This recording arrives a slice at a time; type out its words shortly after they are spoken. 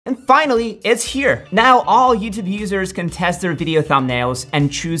And finally, it's here. Now all YouTube users can test their video thumbnails and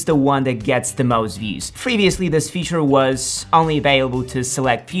choose the one that gets the most views. Previously, this feature was only available to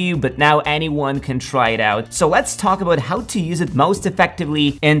select few, but now anyone can try it out. So let's talk about how to use it most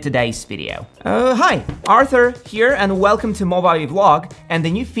effectively in today's video. Hi, Arthur here, and welcome to Movavi Vlog. And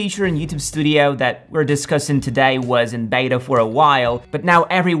the new feature in YouTube Studio that we're discussing today was in beta for a while, but now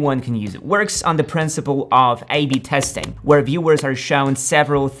everyone can use it. Works on the principle of A/B testing, where viewers are shown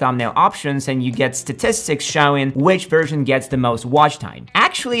several thumbnail options and you get statistics showing which version gets the most watch time.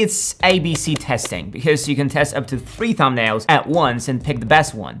 Actually, it's ABC testing, because you can test up to 3 thumbnails at once and pick the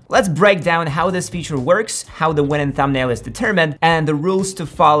best one. Let's break down how this feature works, how the winning thumbnail is determined, and the rules to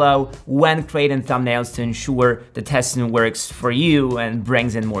follow when creating thumbnails to ensure the testing works for you and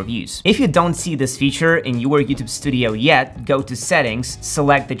brings in more views. If you don't see this feature in your YouTube Studio yet, go to Settings,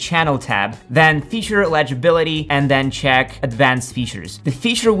 select the Channel tab, then Feature Eligibility, and then check Advanced Features. The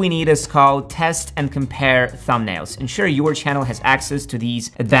feature we need is called Test and Compare Thumbnails. Ensure your channel has access to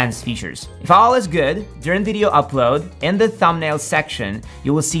these advanced features. If all is good, during video upload, in the thumbnail section,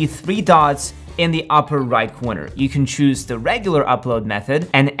 you will see 3 dots in the upper right corner. You can choose the regular upload method,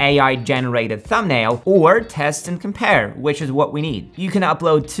 an AI-generated thumbnail, or test and compare, which is what we need. You can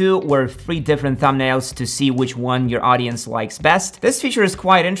upload 2 or 3 different thumbnails to see which one your audience likes best. This feature is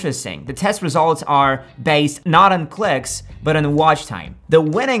quite interesting. The test results are based not on clicks, but on watch time. The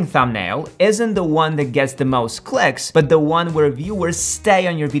winning thumbnail isn't the one that gets the most clicks, but the one where viewers stay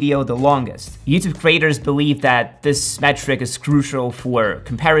on your video the longest. YouTube creators believe that this metric is crucial for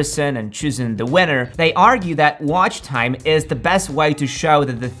comparison and choosing the winner. They argue that watch time is the best way to show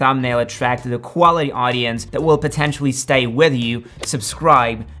that the thumbnail attracted a quality audience that will potentially stay with you,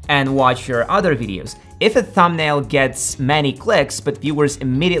 subscribe, and watch your other videos. If a thumbnail gets many clicks but viewers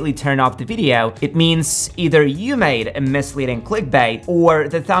immediately turn off the video, it means either you made a misleading clickbait or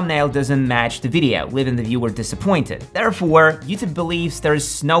the thumbnail doesn't match the video, leaving the viewer disappointed. Therefore, YouTube believes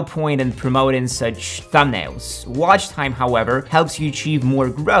there's no point in promoting such thumbnails. Watch time, however, helps you achieve more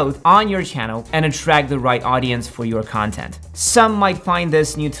growth on your channel and attract the right audience for your content. Some might find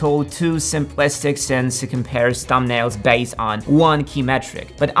this new tool too simplistic since it compares thumbnails based on one key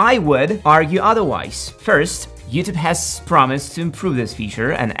metric, but I would argue otherwise. First, YouTube has promised to improve this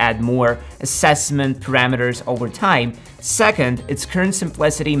feature and add more assessment parameters over time. Second, its current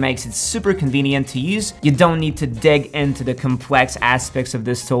simplicity makes it super convenient to use. You don't need to dig into the complex aspects of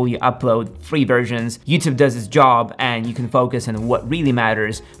this tool. You upload 3 versions, YouTube does its job, and you can focus on what really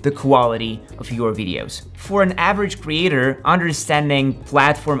matters, the quality of your videos. For an average creator, understanding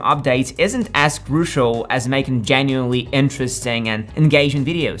platform updates isn't as crucial as making genuinely interesting and engaging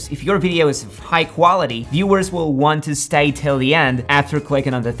videos. If your video is of high quality, viewers will want to stay till the end after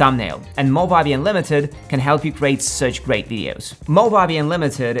clicking on the thumbnail, and Movavi Unlimited can help you create such great videos. Movavi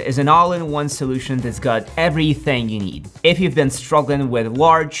Unlimited is an all-in-one solution that's got everything you need. If you've been struggling with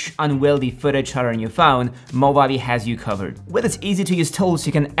large, unwieldy footage on your phone, Movavi has you covered. With its easy-to-use tools,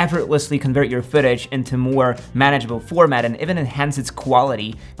 you can effortlessly convert your footage into more manageable format and even enhance its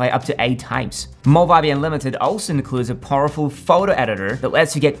quality by up to 8 times. Movavi Unlimited also includes a powerful photo editor that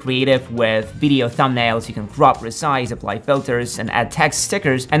lets you get creative with video thumbnails. You can crop, resize, apply filters, and add text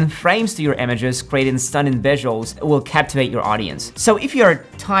stickers and frames to your images, creating stunning visuals that will captivate your audience. So if you're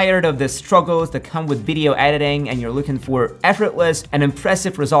tired of the struggles that come with video editing and you're looking for effortless and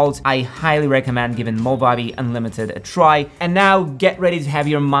impressive results, I highly recommend giving Movavi Unlimited a try. And now get ready to have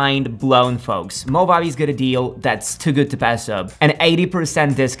your mind blown, folks. Movavi's got a deal that's too good to pass up. An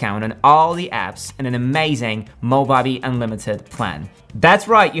 80% discount on all the apps and an amazing Movavi Unlimited plan. That's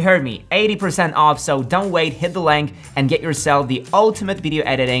right, you heard me, 80% off, so don't wait, hit the link and get yourself the ultimate video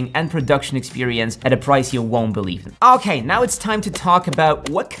editing and production experience at a price you won't believe in. Okay, now it's time to talk about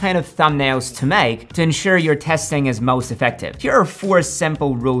what kind of thumbnails to make to ensure your testing is most effective. Here are 4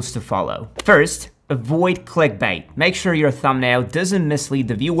 simple rules to follow. First, avoid clickbait. Make sure your thumbnail doesn't mislead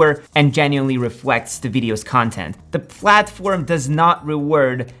the viewer and genuinely reflects the video's content. The platform does not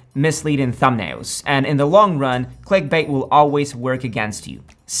reward misleading thumbnails, and in the long run, clickbait will always work against you.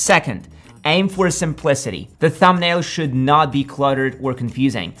 Second, aim for simplicity. The thumbnail should not be cluttered or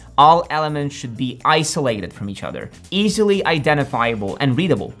confusing. All elements should be isolated from each other, easily identifiable and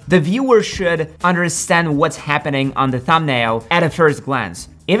readable. The viewer should understand what's happening on the thumbnail at a first glance.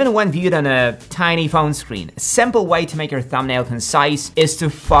 Even when viewed on a tiny phone screen, a simple way to make your thumbnail concise is to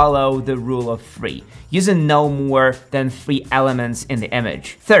follow the rule of 3, using no more than 3 elements in the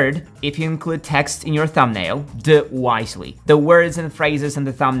image. Third, if you include text in your thumbnail, do it wisely. The words and phrases in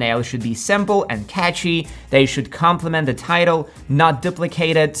the thumbnail should be simple and catchy. They should complement the title, not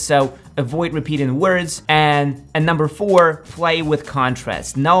duplicate it, so avoid repeating words, and number 4, play with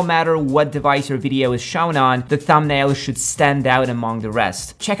contrast. No matter what device your video is shown on, the thumbnail should stand out among the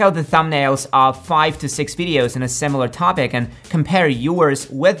rest. Check out the thumbnails of 5 to 6 videos in a similar topic and compare yours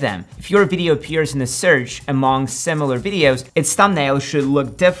with them. If your video appears in a search among similar videos, its thumbnail should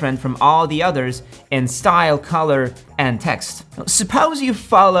look different from all the others in style, color, and text. Now, suppose you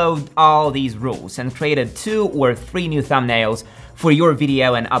followed all these rules and created 2 or 3 new thumbnails for your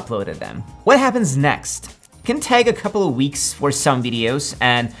video and uploaded them. What happens next? It can take a couple of weeks for some videos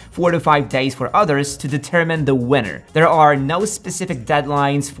and 4 to 5 days for others to determine the winner. There are no specific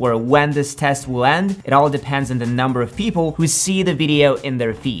deadlines for when this test will end. It all depends on the number of people who see the video in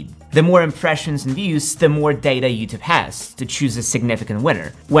their feed. The more impressions and views, the more data YouTube has to choose a significant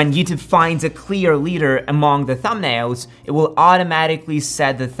winner. When YouTube finds a clear leader among the thumbnails, it will automatically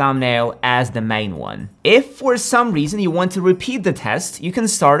set the thumbnail as the main one. If for some reason you want to repeat the test, you can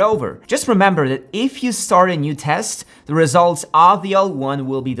start over. Just remember that if you start a new test, the results of the old one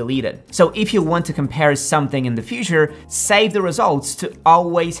will be deleted. So if you want to compare something in the future, save the results to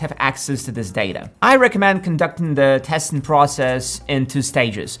always have access to this data. I recommend conducting the testing process in 2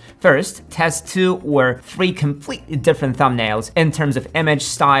 stages. First, test 2 or 3 completely different thumbnails in terms of image,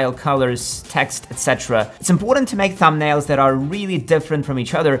 style, colors, text, etc. It's important to make thumbnails that are really different from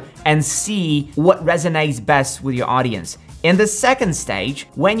each other and see what resonates best with your audience. In the second stage,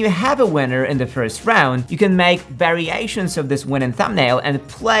 when you have a winner in the first round, you can make variations of this winning thumbnail and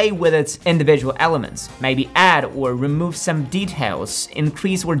play with its individual elements. Maybe add or remove some details,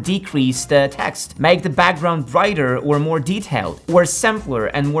 increase or decrease the text, make the background brighter or more detailed, or simpler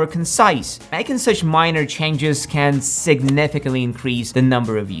and more concise. Making such minor changes can significantly increase the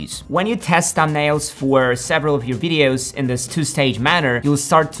number of views. When you test thumbnails for several of your videos in this 2-stage manner, you'll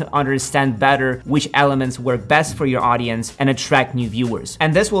start to understand better which elements work best for your audience and attract new viewers.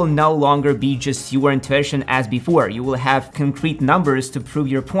 And this will no longer be just your intuition as before. You will have concrete numbers to prove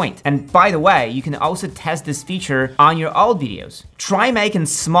your point. And by the way, you can also test this feature on your old videos. Try making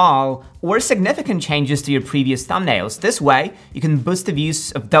small or significant changes to your previous thumbnails. This way, you can boost the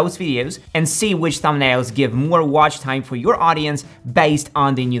views of those videos and see which thumbnails give more watch time for your audience based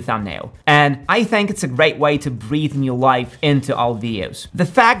on the new thumbnail. And I think it's a great way to breathe new life into all videos. The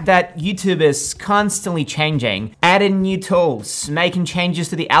fact that YouTube is constantly changing, adding new tools, making changes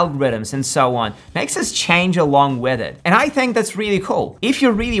to the algorithms and so on, makes us change along with it. And I think that's really cool. If you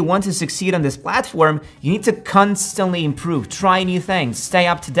really want to succeed on this platform, you need to constantly improve, try new things, stay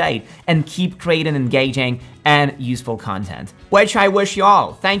up to date, and keep creating engaging and useful content, which I wish you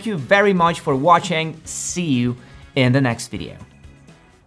all. Thank you very much for watching. See you in the next video.